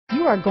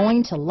you are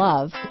going to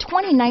love the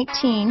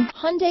 2019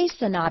 Hyundai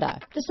Sonata.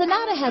 The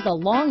Sonata has a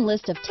long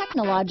list of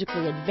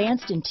technologically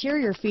advanced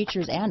interior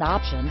features and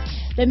options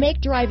that make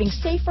driving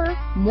safer,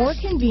 more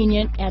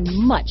convenient, and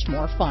much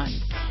more fun.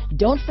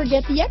 Don't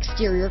forget the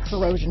exterior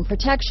corrosion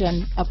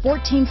protection, a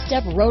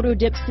 14-step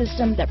roto-dip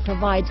system that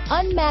provides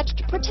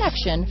unmatched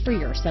protection for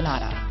your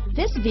Sonata.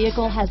 This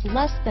vehicle has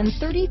less than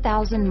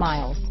 30,000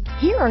 miles.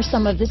 Here are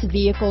some of this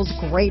vehicle's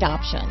great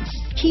options: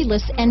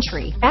 keyless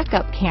entry,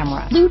 backup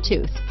camera,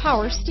 Bluetooth,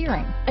 power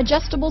steering,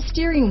 adjustable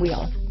steering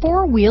wheel,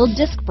 four-wheel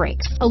disc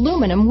brakes,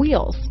 aluminum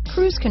wheels,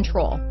 cruise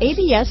control,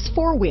 ABS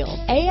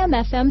four-wheel,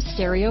 AM/FM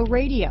stereo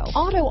radio,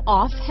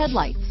 auto-off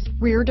headlights,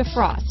 rear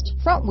defrost,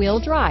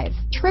 front-wheel drive,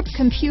 trip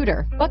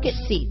computer, bucket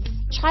seats,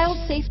 child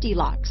safety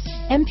locks,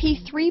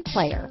 MP3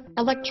 player,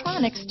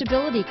 electronic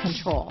stability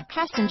control,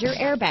 passenger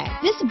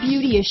airbag. This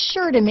beauty is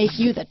sure to make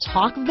you the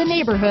talk of the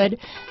neighborhood,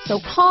 so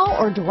call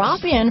or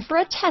drop in for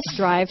a test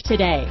drive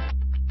today.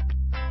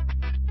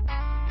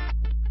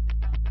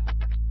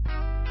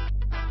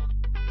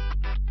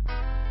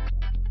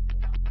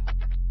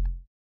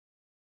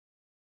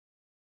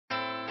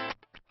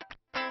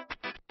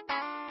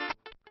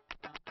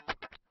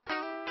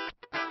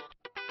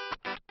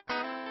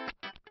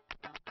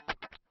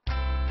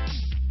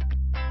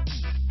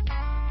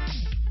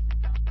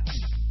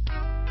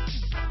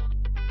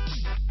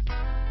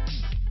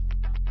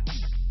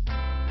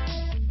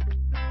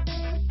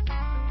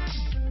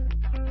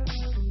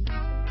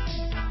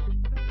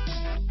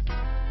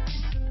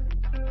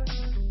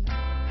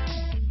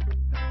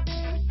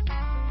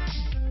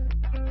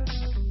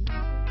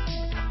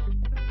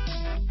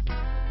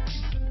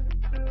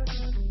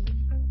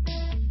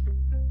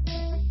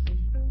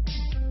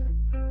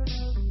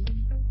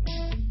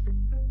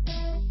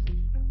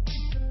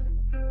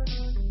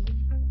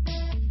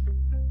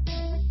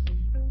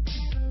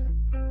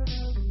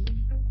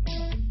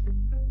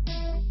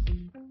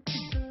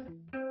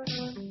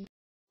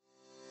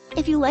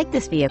 If you like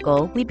this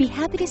vehicle, we'd be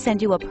happy to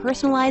send you a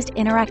personalized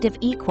interactive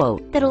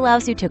e-quote that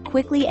allows you to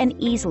quickly and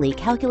easily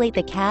calculate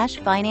the cash,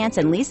 finance,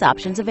 and lease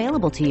options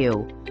available to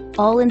you.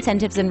 All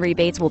incentives and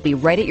rebates will be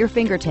right at your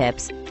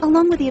fingertips,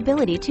 along with the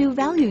ability to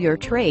value your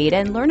trade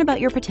and learn about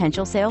your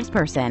potential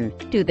salesperson.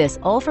 Do this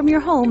all from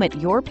your home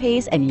at your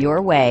pace and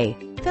your way.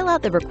 Fill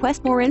out the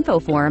Request More Info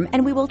form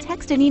and we will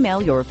text and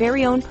email your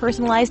very own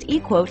personalized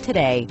e-quote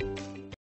today.